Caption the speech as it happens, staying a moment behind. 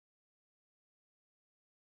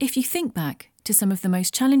If you think back to some of the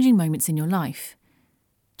most challenging moments in your life,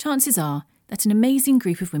 chances are that an amazing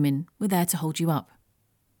group of women were there to hold you up.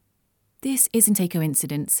 This isn't a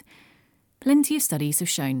coincidence. Plenty of studies have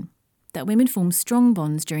shown that women form strong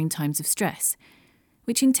bonds during times of stress,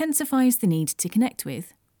 which intensifies the need to connect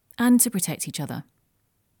with and to protect each other.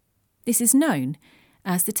 This is known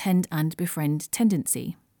as the tend and befriend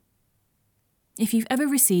tendency. If you've ever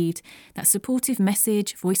received that supportive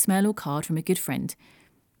message, voicemail or card from a good friend,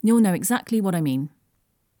 you'll know exactly what I mean.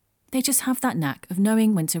 They just have that knack of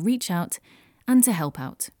knowing when to reach out and to help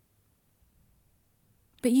out.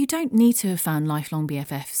 But you don't need to have found lifelong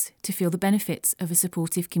BFFs to feel the benefits of a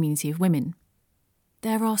supportive community of women.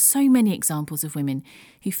 There are so many examples of women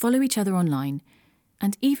who follow each other online,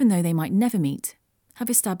 and even though they might never meet, have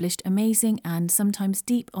established amazing and sometimes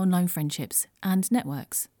deep online friendships and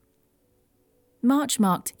networks. March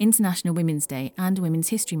marked International Women's Day and Women's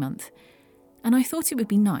History Month, and I thought it would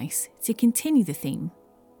be nice to continue the theme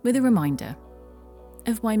with a reminder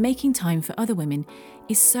of why making time for other women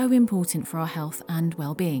is so important for our health and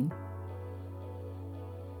well-being.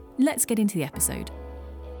 Let's get into the episode.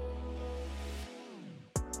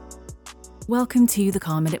 Welcome to the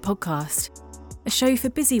Calm Edit podcast, a show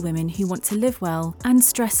for busy women who want to live well and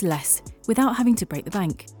stress less without having to break the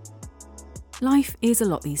bank. Life is a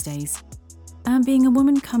lot these days, and being a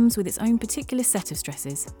woman comes with its own particular set of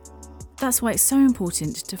stresses. That's why it's so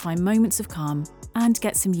important to find moments of calm and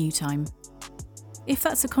get some you time. If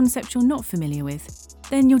that's a concept you're not familiar with,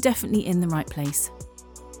 then you're definitely in the right place.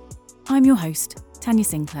 I'm your host, Tanya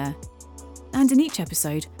Sinclair, and in each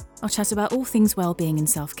episode, I'll chat about all things well-being and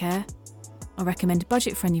self-care. I'll recommend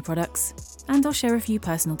budget-friendly products, and I'll share a few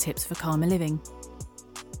personal tips for calmer living.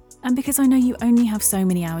 And because I know you only have so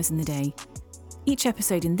many hours in the day, each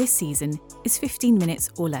episode in this season is 15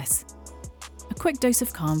 minutes or less. A quick dose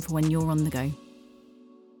of calm for when you're on the go.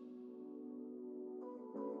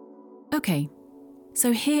 Okay,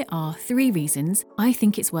 so here are 3 reasons I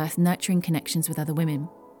think it's worth nurturing connections with other women.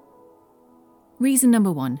 Reason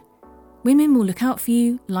number 1, women will look out for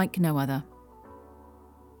you like no other.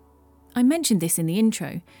 I mentioned this in the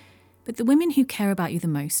intro, but the women who care about you the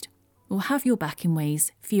most will have your back in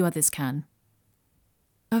ways few others can.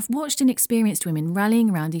 I've watched and experienced women rallying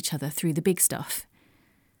around each other through the big stuff.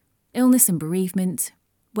 Illness and bereavement,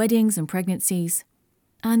 weddings and pregnancies,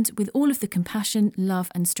 and with all of the compassion, love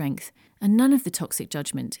and strength, and none of the toxic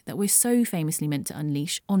judgment that we're so famously meant to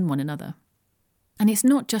unleash on one another. And it's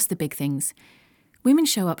not just the big things. Women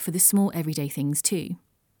show up for the small everyday things too.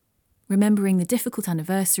 Remembering the difficult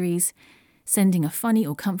anniversaries, sending a funny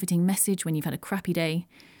or comforting message when you've had a crappy day,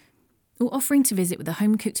 or offering to visit with a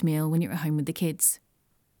home-cooked meal when you're at home with the kids.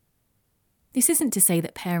 This isn't to say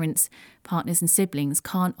that parents, partners and siblings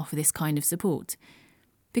can't offer this kind of support,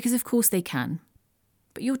 because of course they can.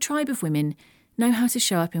 But your tribe of women know how to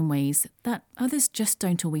show up in ways that others just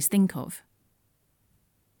don't always think of.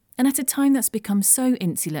 And at a time that's become so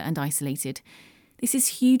insular and isolated, this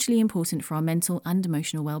is hugely important for our mental and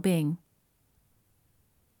emotional well-being.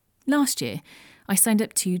 Last year, I signed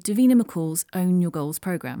up to Davina McCall's Own Your Goals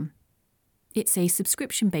programme. It's a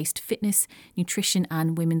subscription-based fitness, nutrition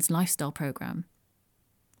and women's lifestyle programme.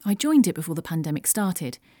 I joined it before the pandemic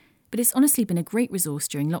started, but it's honestly been a great resource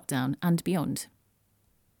during lockdown and beyond.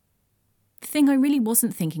 The thing I really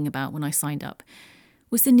wasn't thinking about when I signed up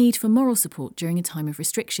was the need for moral support during a time of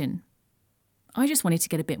restriction. I just wanted to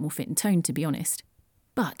get a bit more fit and toned, to be honest.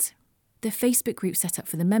 But the Facebook group set up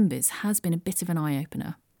for the members has been a bit of an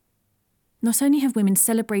eye-opener. Not only have women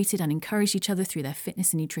celebrated and encouraged each other through their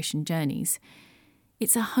fitness and nutrition journeys,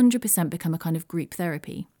 it's 100% become a kind of group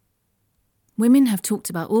therapy. Women have talked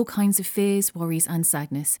about all kinds of fears, worries and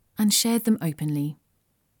sadness and shared them openly.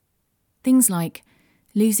 Things like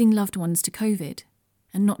losing loved ones to COVID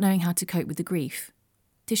and not knowing how to cope with the grief,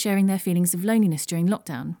 to sharing their feelings of loneliness during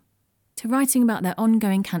lockdown, to writing about their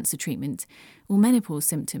ongoing cancer treatment or menopause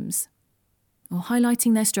symptoms, or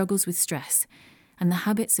highlighting their struggles with stress and the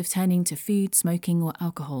habits of turning to food, smoking or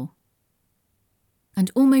alcohol.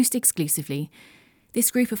 And almost exclusively,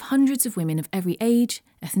 this group of hundreds of women of every age,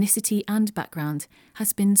 ethnicity and background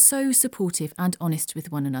has been so supportive and honest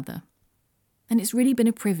with one another. And it's really been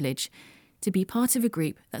a privilege to be part of a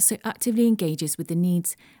group that so actively engages with the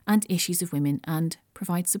needs and issues of women and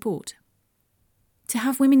provides support. To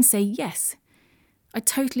have women say, yes, I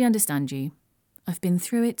totally understand you, I've been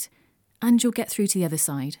through it, and you'll get through to the other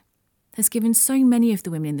side, has given so many of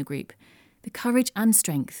the women in the group the courage and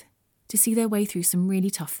strength to see their way through some really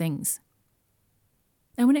tough things.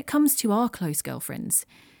 And when it comes to our close girlfriends,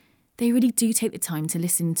 they really do take the time to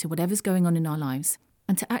listen to whatever's going on in our lives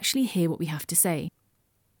and to actually hear what we have to say.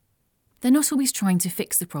 They're not always trying to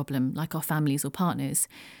fix the problem like our families or partners,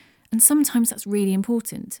 and sometimes that's really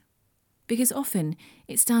important, because often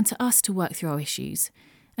it's down to us to work through our issues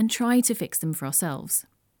and try to fix them for ourselves,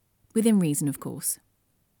 within reason, of course.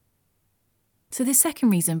 So the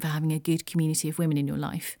second reason for having a good community of women in your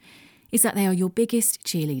life is that they are your biggest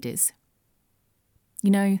cheerleaders.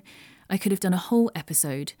 You know, I could have done a whole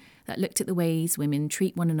episode that looked at the ways women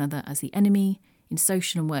treat one another as the enemy in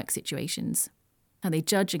social and work situations, how they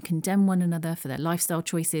judge and condemn one another for their lifestyle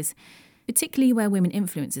choices, particularly where women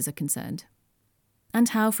influencers are concerned, and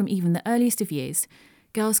how from even the earliest of years,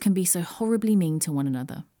 girls can be so horribly mean to one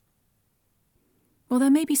another. While there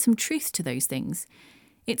may be some truth to those things,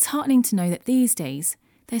 it's heartening to know that these days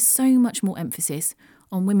there's so much more emphasis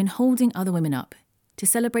on women holding other women up, to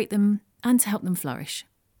celebrate them and to help them flourish.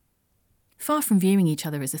 Far from viewing each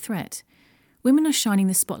other as a threat, women are shining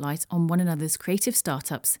the spotlight on one another's creative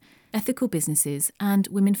startups, ethical businesses, and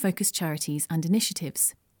women-focused charities and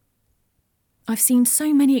initiatives. I've seen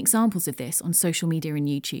so many examples of this on social media and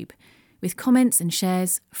YouTube, with comments and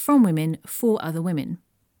shares from women for other women,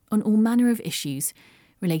 on all manner of issues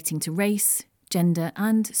relating to race, gender,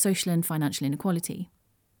 and social and financial inequality.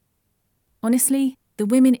 Honestly, the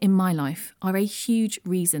women in my life are a huge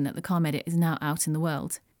reason that the Calm Edit is now out in the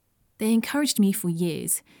world. They encouraged me for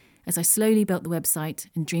years as I slowly built the website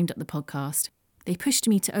and dreamed up the podcast. They pushed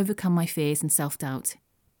me to overcome my fears and self-doubt,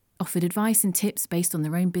 offered advice and tips based on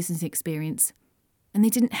their own business experience, and they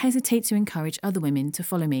didn't hesitate to encourage other women to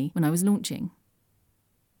follow me when I was launching.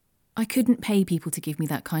 I couldn't pay people to give me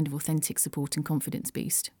that kind of authentic support and confidence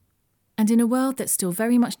boost. And in a world that's still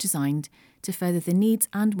very much designed to further the needs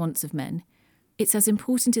and wants of men, it's as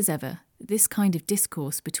important as ever that this kind of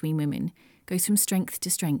discourse between women goes from strength to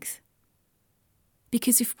strength.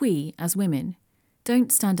 Because if we, as women,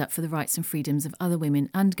 don't stand up for the rights and freedoms of other women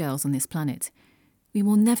and girls on this planet, we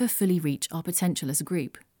will never fully reach our potential as a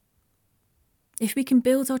group. If we can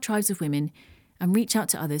build our tribes of women and reach out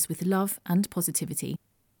to others with love and positivity,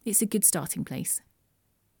 it's a good starting place.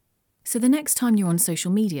 So the next time you're on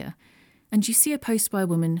social media and you see a post by a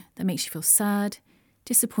woman that makes you feel sad,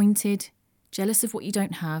 disappointed, jealous of what you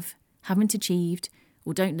don't have, haven't achieved,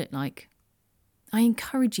 or don't look like, I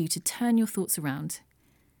encourage you to turn your thoughts around.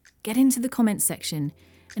 Get into the comments section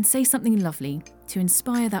and say something lovely to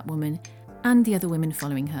inspire that woman and the other women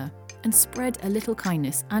following her, and spread a little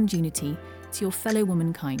kindness and unity to your fellow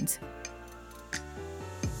womankind.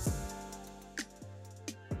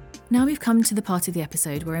 Now we've come to the part of the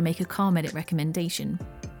episode where I make a Calm Edit recommendation.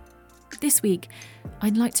 This week,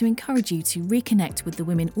 I'd like to encourage you to reconnect with the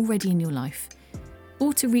women already in your life,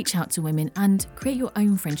 or to reach out to women and create your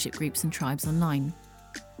own friendship groups and tribes online.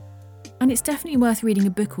 And it's definitely worth reading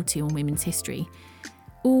a book or two on women's history,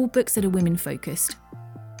 or books that are women-focused.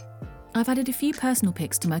 I've added a few personal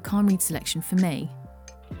picks to my Calm Read selection for May.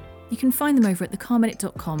 You can find them over at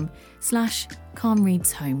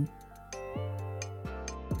thecalmedit.com/calmreadshome.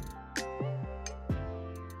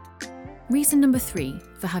 Reason number 3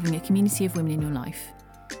 for having a community of women in your life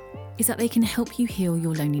is that they can help you heal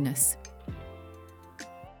your loneliness.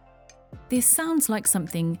 This sounds like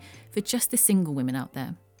something for just the single women out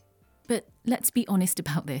there. But let's be honest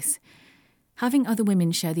about this. Having other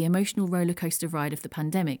women share the emotional rollercoaster ride of the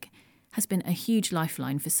pandemic has been a huge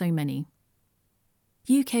lifeline for so many.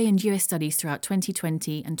 UK and US studies throughout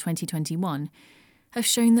 2020 and 2021 have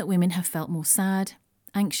shown that women have felt more sad,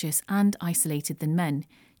 anxious and isolated than men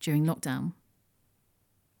during lockdown.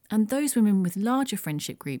 And those women with larger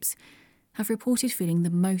friendship groups have reported feeling the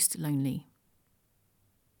most lonely.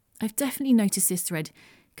 I've definitely noticed this thread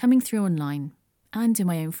coming through online and in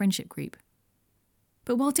my own friendship group.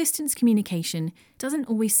 But while distance communication doesn't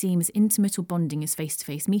always seem as intimate or bonding as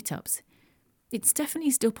face-to-face meetups, it's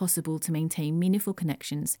definitely still possible to maintain meaningful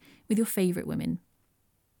connections with your favourite women.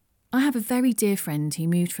 I have a very dear friend who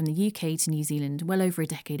moved from the UK to New Zealand well over a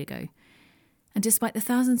decade ago, and despite the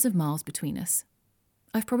thousands of miles between us,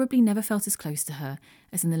 I've probably never felt as close to her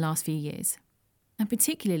as in the last few years, and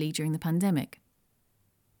particularly during the pandemic.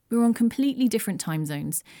 We're on completely different time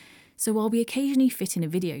zones, so while we occasionally fit in a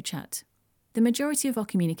video chat, the majority of our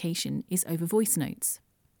communication is over voice notes.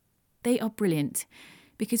 They are brilliant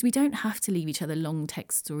because we don't have to leave each other long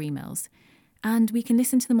texts or emails, and we can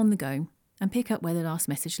listen to them on the go and pick up where the last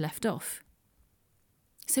message left off.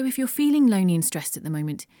 So if you're feeling lonely and stressed at the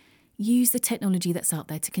moment, use the technology that's out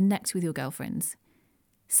there to connect with your girlfriends.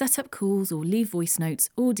 Set up calls or leave voice notes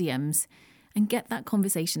or DMs and get that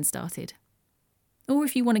conversation started. Or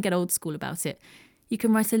if you want to get old school about it, you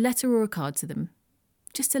can write a letter or a card to them,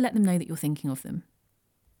 just to let them know that you're thinking of them.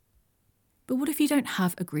 But what if you don't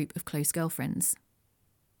have a group of close girlfriends?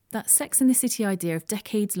 That Sex and the City idea of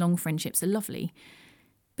decades-long friendships are lovely,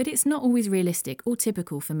 but it's not always realistic or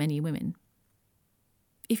typical for many women.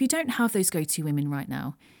 If you don't have those go-to women right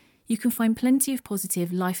now, you can find plenty of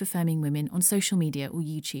positive, life-affirming women on social media or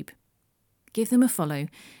YouTube. Give them a follow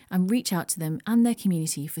and reach out to them and their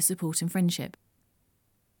community for support and friendship.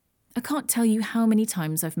 I can't tell you how many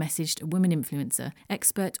times I've messaged a woman influencer,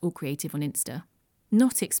 expert or creative on Insta,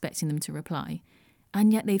 not expecting them to reply,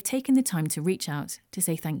 and yet they've taken the time to reach out, to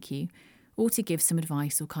say thank you, or to give some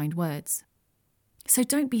advice or kind words. So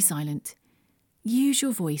don't be silent. Use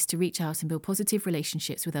your voice to reach out and build positive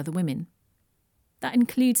relationships with other women. That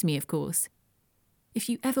includes me, of course. If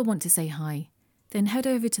you ever want to say hi, then head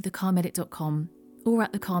over to thecalmedit.com or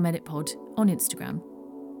at thecalmeditpod on Instagram.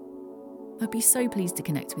 I'd be so pleased to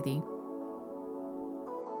connect with you.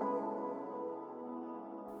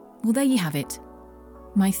 Well, there you have it.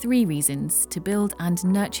 My 3 reasons to build and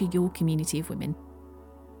nurture your community of women.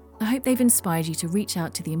 I hope they've inspired you to reach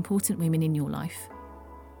out to the important women in your life.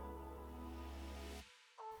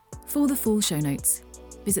 For the full show notes,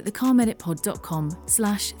 visit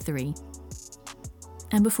thecalmeditpod.com/3.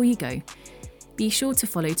 And before you go, be sure to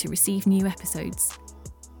follow to receive new episodes.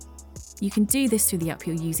 You can do this through the app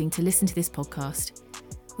you're using to listen to this podcast,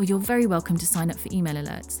 or you're very welcome to sign up for email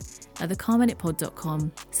alerts at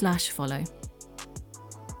thecalmeditpod.com/follow.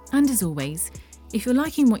 And as always, if you're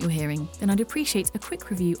liking what you're hearing, then I'd appreciate a quick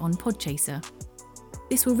review on Podchaser.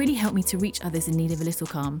 This will really help me to reach others in need of a little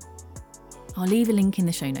calm. I'll leave a link in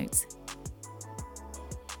the show notes.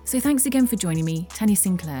 So thanks again for joining me, Tanya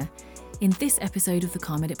Sinclair, in this episode of the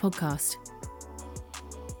Calm Edit podcast.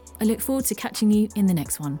 I look forward to catching you in the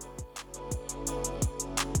next one.